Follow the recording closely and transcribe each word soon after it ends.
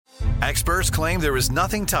Experts claim there is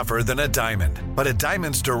nothing tougher than a diamond. But at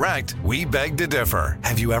Diamonds Direct, we beg to differ.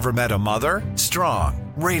 Have you ever met a mother?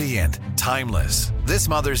 Strong, radiant, timeless. This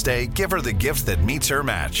Mother's Day, give her the gift that meets her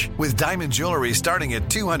match. With diamond jewelry starting at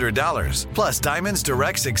 $200. Plus Diamonds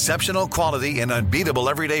Direct's exceptional quality and unbeatable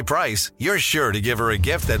everyday price, you're sure to give her a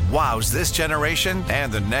gift that wows this generation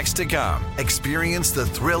and the next to come. Experience the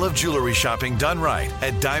thrill of jewelry shopping done right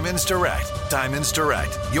at Diamonds Direct. Diamonds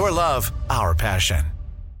Direct. Your love, our passion.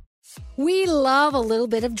 We love a little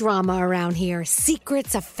bit of drama around here.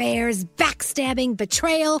 Secrets, affairs, backstabbing,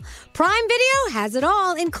 betrayal. Prime Video has it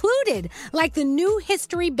all included, like the new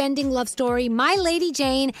history-bending love story, My Lady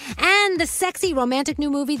Jane, and the sexy romantic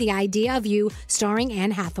new movie, The Idea of You, starring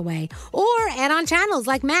Anne Hathaway. Or add-on channels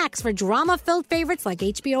like Max for drama-filled favorites like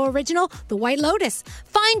HBO original, The White Lotus.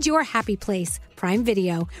 Find your happy place. Prime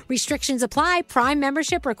Video. Restrictions apply. Prime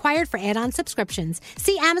membership required for add-on subscriptions.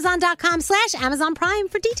 See Amazon.com/Amazon Prime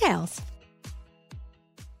for details.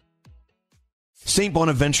 St.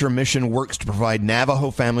 Bonaventure Mission works to provide Navajo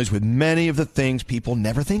families with many of the things people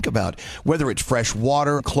never think about. Whether it's fresh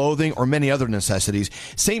water, clothing, or many other necessities,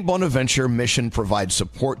 St. Bonaventure Mission provides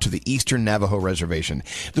support to the Eastern Navajo Reservation.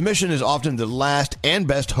 The mission is often the last and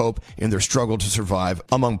best hope in their struggle to survive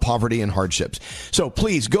among poverty and hardships. So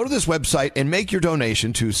please go to this website and make your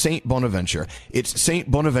donation to St. Bonaventure. It's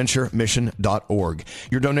stbonaventuremission.org.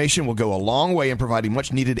 Your donation will go a long way in providing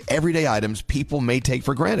much needed everyday items people may take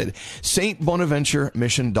for granted. stbonaventuremission.org.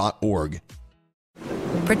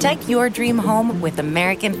 Protect your dream home with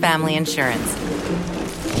American Family Insurance.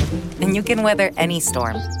 And you can weather any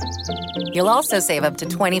storm. You'll also save up to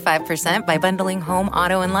 25% by bundling home,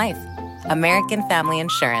 auto, and life. American Family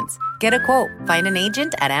Insurance. Get a quote. Find an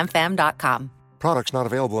agent at amfam.com. Products not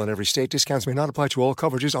available in every state. Discounts may not apply to all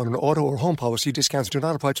coverages on an auto or home policy. Discounts do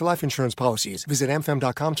not apply to life insurance policies. Visit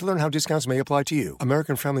amfam.com to learn how discounts may apply to you.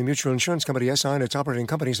 American Family Mutual Insurance Company, SI, and its operating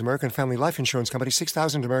companies, American Family Life Insurance Company,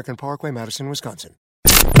 6000 American Parkway, Madison, Wisconsin.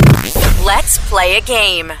 Let's play a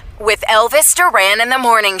game with Elvis Duran in the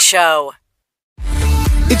Morning Show.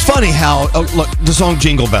 It's funny how, look, the song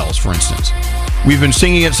Jingle Bells, for instance. We've been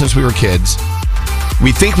singing it since we were kids.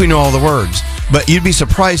 We think we know all the words, but you'd be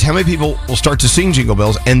surprised how many people will start to sing Jingle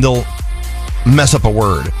Bells and they'll mess up a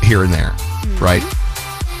word here and there, right?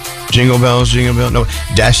 Jingle bells, no.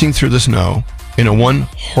 Dashing through the snow in a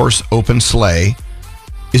one-horse open sleigh.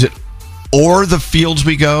 Is it o'er the fields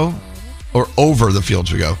we go or over the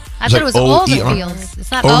fields we go? I thought it was all the fields. It's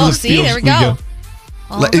not over the see, fields there we go.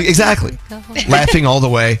 Exactly. Laughing all the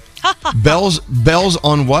way. Bells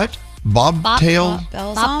on what? Bobtail?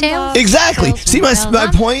 Bobtail? Exactly. See my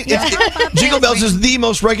point? Jingle Bells is the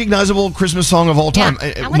most recognizable Christmas song of all time.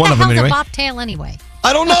 Yeah. One of them, anyway. What the hell's a bobtail anyway?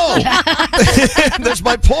 I don't know. That's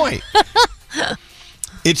my point.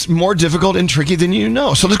 It's more difficult and tricky than you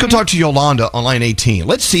know. So let's go talk to Yolanda on line 18.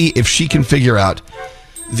 Let's see if she can figure out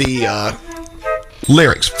the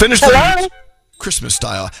lyrics. Finish the Christmas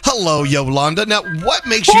style. Hello, Yolanda. Now, what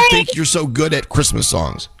makes you think you're so good at Christmas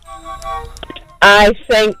songs? I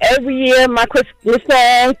sing every year my Christmas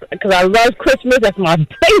songs because I love Christmas. That's my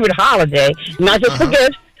favorite holiday. Not just for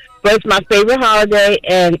gifts, but it's my favorite holiday,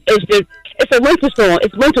 and it's a winter song.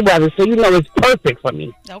 It's winter weather, so you know it's perfect for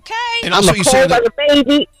me. Okay. And also, I'm a cold weather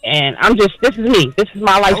baby, and this is me. This is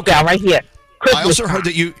my lifestyle right here. Christmas I also heard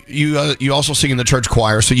that you also sing in the church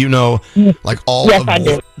choir, so you know like all yes, of I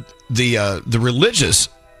do. the religious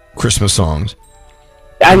Christmas songs.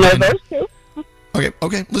 I know those too. Okay.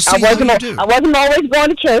 Let's see how you do. I wasn't always going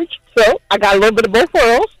to church, so I got a little bit of both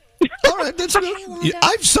worlds. All right, that's good.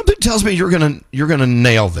 Something tells me you're gonna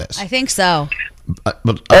nail this. I think so. But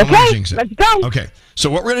I'm gonna jinx it. Let's go. Okay, so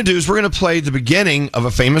what we're gonna do is we're gonna play the beginning of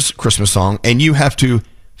a famous Christmas song, and you have to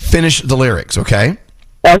finish the lyrics. Okay.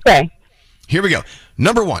 Okay. Here we go.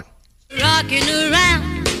 Number 1. Rocking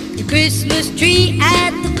around the Christmas tree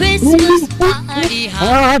at the Christmas party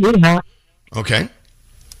hop. Okay.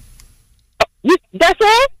 That's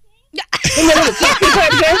it?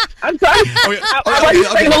 I'm sorry. I wasn't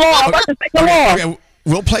singing along. Okay,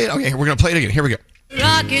 we'll play it. Okay, we're going to play it again. Here we go.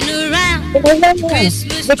 Rocking around the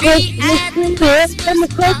Christmas tree at the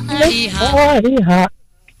Christmas party hop.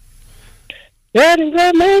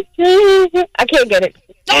 I can't get it.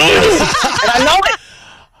 And I know it.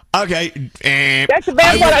 Okay. That's the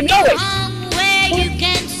bad one. I know it.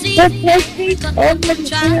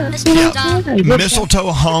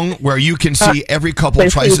 Mistletoe hung where you can see every couple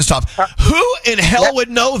tries to stop. Who in hell would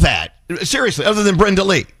know that? Seriously, other than Brenda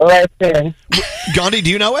Lee. Gandhi, do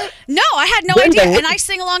you know it? No, I had no idea. And I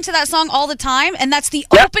sing along to that song all the time. And that's the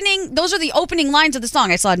opening. Those are the opening lines of the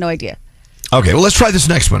song. I still had no idea. Okay, well, let's try this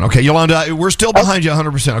next one. Okay, Yolanda, we're still behind you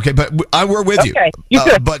 100%. Okay, but we're with you. Okay, you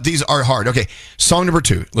good. But these are hard. Okay, song number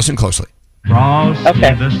 2. Listen closely. Frosty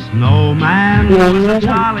the snowman was a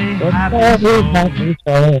jolly happy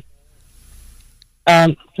soul.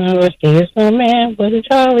 Frosty the snowman was a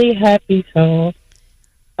jolly happy soul.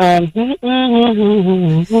 Frosty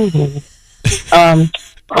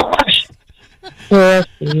the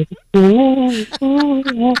snowman was a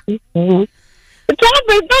happy soul. Don't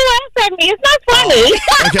laugh at me. It's not funny.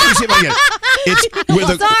 Okay, let me see if I get it. It's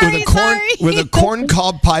with a corn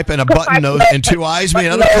cob pipe and a button nose and 2 eyes made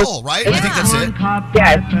out of coal, right? I think that's it.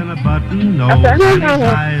 Yes. And a button nose, and his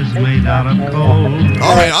eyes made out of coal.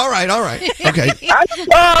 All right. Okay. I'm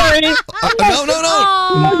sorry. No.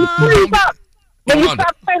 When you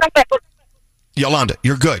stop playing like that. Yolanda,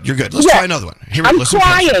 you're good. Let's try another one. I'm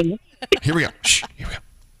crying. Here we go. Shh, here we go.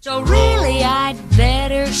 So really, I'd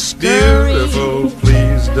better scurry. Beautiful,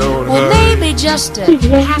 please don't Well, hurry. maybe just a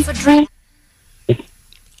half a drink.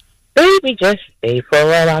 Baby, just stay for a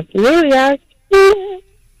while. He asked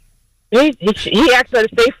her to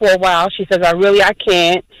stay for a while. She says, I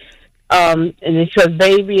can't. And then she says,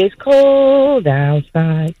 baby, it's cold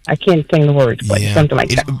outside. I can't sing the words, but something like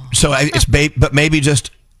that. So it's but maybe just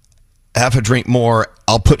half a drink more.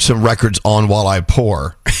 I'll put some records on while I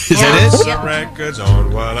pour. Is that it? Some records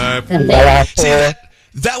on while I pour. See,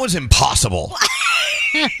 that was impossible.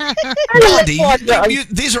 Gandhi,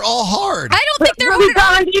 these are all hard. I don't think they're really,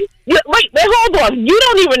 hard. Gandhi? Wait, hold on. You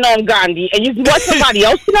don't even know Gandhi, and you want somebody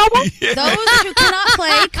else to know him? Those who cannot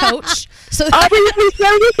play, coach. So Are you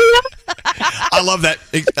serious here? I love that.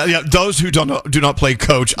 Those who do not play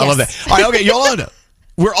coach. I love that. All right, okay, Yolanda.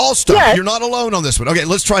 We're all stuck. Yes. You're not alone on this one. Okay,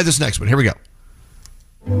 let's try this next one. Here we go.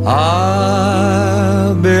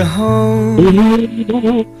 I'll be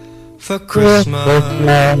home for Christmas.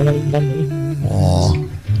 Aw.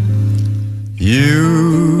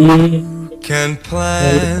 You can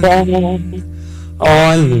plan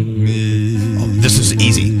on me. Oh, this is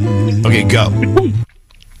easy. Okay, go.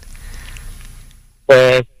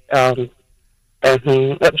 But, I'll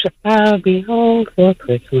be home for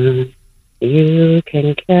Christmas. You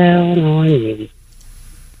can count on me.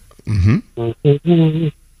 Mm-hmm.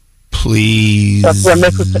 Please.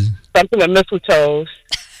 Something with mistletoes.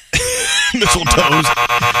 Mistletoes.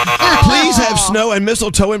 Please have snow and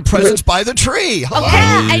mistletoe and presents by the tree. Hello.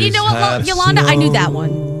 Okay, and you know what, Yolanda? I knew that one.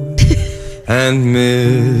 And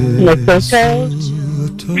mistletoes.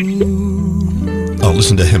 Oh,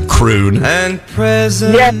 listen to him croon. And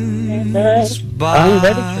presents by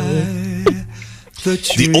the tree.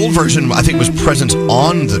 The old version, I think, was presents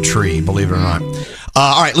on the tree, believe it or not.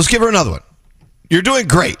 All right, let's give her another one. You're doing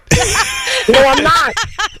great. No, I'm not.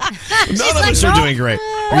 None of us are doing great.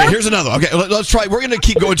 Okay, here's another one. Okay, let's try. We're going to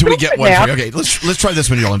keep going until we get one for you. Okay, let's try this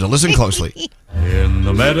one, Yolanda. Listen closely. In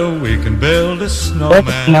the meadow we can build a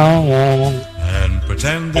snowman and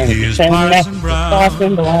pretend that he is Parson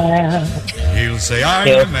Brown. He'll say, "Are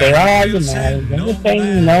you married?" He'll say, "No,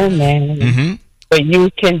 man." Mm-hmm. But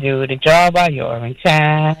you can do the job while you're in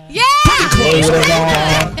town. Yeah!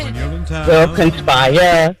 We'll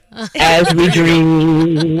conspire as we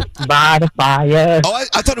dream by the fire. Oh,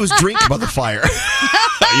 I thought it was drink by the fire.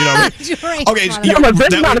 Okay,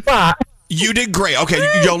 you did great.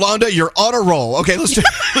 Okay, Yolanda, you're on a roll. Okay, let's try.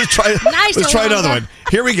 Nice, let's try another one.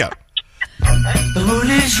 Here we go. The moon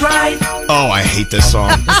is right. Oh, I hate this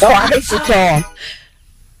song. Oh, I hate this song.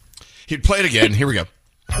 He'd play it again. Here we go.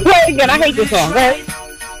 Play it again. I hate this song. Right?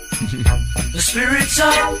 The spirit's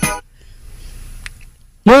up.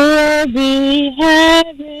 We'll be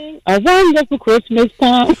having a wonderful Christmas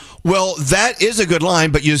time. Well, that is a good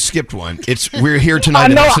line, but you skipped one. It's "We're here tonight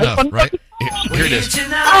and that's enough," right? Here it is.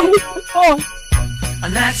 And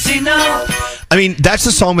that's enough. I mean, that's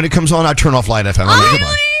the song when it comes on. I turn off Light FM.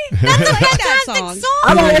 That's a fantastic song.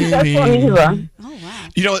 I don't like that song either. Oh, wow.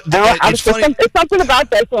 You know, it's funny. It's something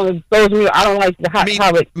about that song that throws me. I don't like how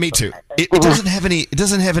it. Me too. It doesn't have any. It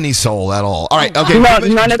doesn't have any soul at all. All right. Okay. No,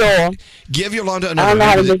 none at all. Give Yolanda I don't know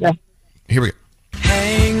how to do another. that. Here we go.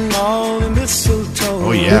 Hang on the mistletoe.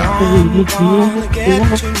 Oh yeah. I'm gonna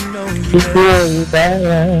get to know you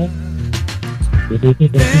better.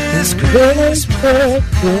 This Christmas,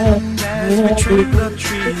 as we trim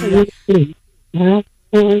the tree.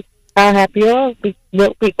 How happy we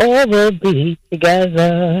all will be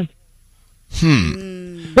together.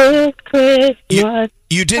 This Christmas.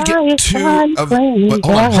 You did get two. Hold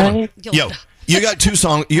on. Yo, you got two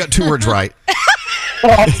songs. You got two words right.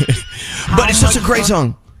 But it's such a great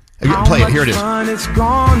song. Play it. Here it is. It's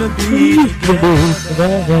gonna be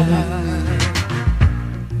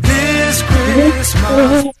this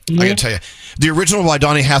Christmas. I gotta tell you, the original by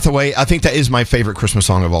Donny Hathaway, I think that is my favorite Christmas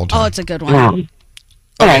song of all time. Oh, it's a good one.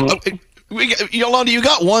 Okay, Yolanda, you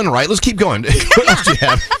got one right. Let's keep going. What else do you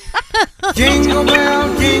have? Jingle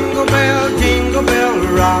bell, jingle bell, jingle bell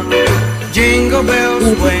rock. Jingle bells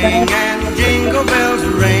swing and jingle bells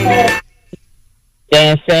ring.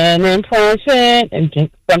 Dancing and prancing and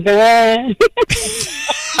something around.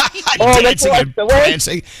 Dancing and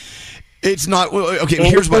prancing. It's not. Okay,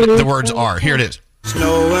 here's what the words are. Here it is.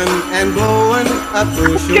 Snowing and blowing up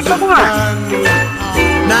bushels of fun.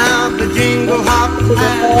 Now the jingle hop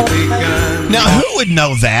has begun. Now, who would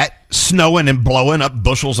know that? Snowing and blowing up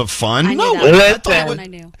bushels of fun? I No, knew that.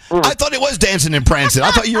 I thought it was dancing and prancing.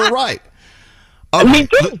 I thought you were right. Me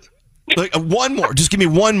too. Look, one more. Just give me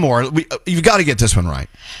one more. You've got to get this one right.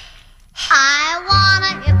 I want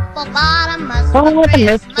a hippopotamus for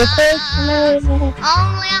Christmas.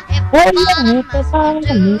 Only a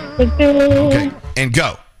hippopotamus would do. Okay, and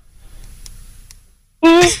go.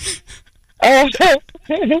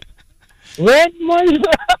 Red one.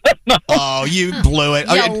 Oh, you blew it.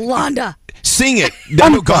 Okay, Yolanda. sing it. I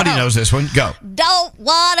know Gandhi knows this one. Go. Don't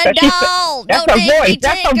want a doll. That's Don't her make voice. me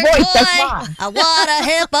That's take her a voice. toy. That's mine. I want a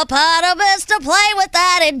hippopotamus to play with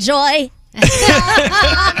that enjoy.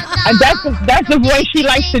 And that's the voice she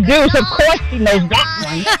likes to do. So of course she knows that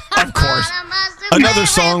one. Of course. Another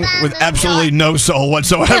song with absolutely no soul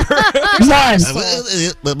whatsoever. None.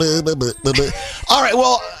 All right,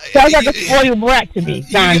 well. Sounds like a spoiled brat to me.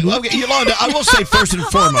 Okay, Yolanda, I will say first and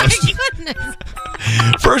foremost.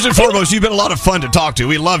 First and foremost, you've been a lot of fun to talk to.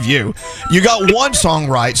 We love you. You got one song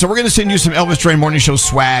right, so we're going to send you some Elvis Duran Morning Show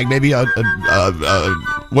swag. Maybe what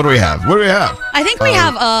do we have? What do we have? I think we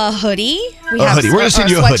have a hoodie. We A have hoodie. We're going to send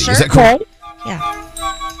you a hoodie. Is that sweatshirt. cool? Yeah.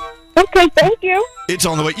 Okay, thank you. It's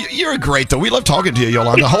on the way. You're great, though. We love talking to you,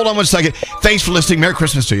 Yolanda. Hold on one second. Thanks for listening. Merry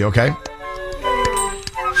Christmas to you, okay?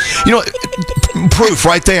 You know, proof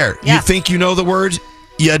right there. Yeah. You think you know the words?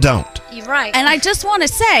 You don't. You're right. And I just want to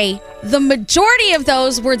say, the majority of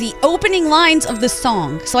those were the opening lines of the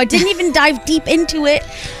song. So I didn't even dive deep into it.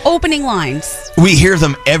 Opening lines. We hear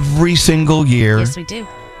them every single year. Yes, we do.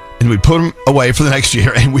 And we put them away for the next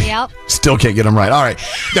year, and we Yep. still can't get them right. All right.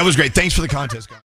 That was great. Thanks for the contest, guys.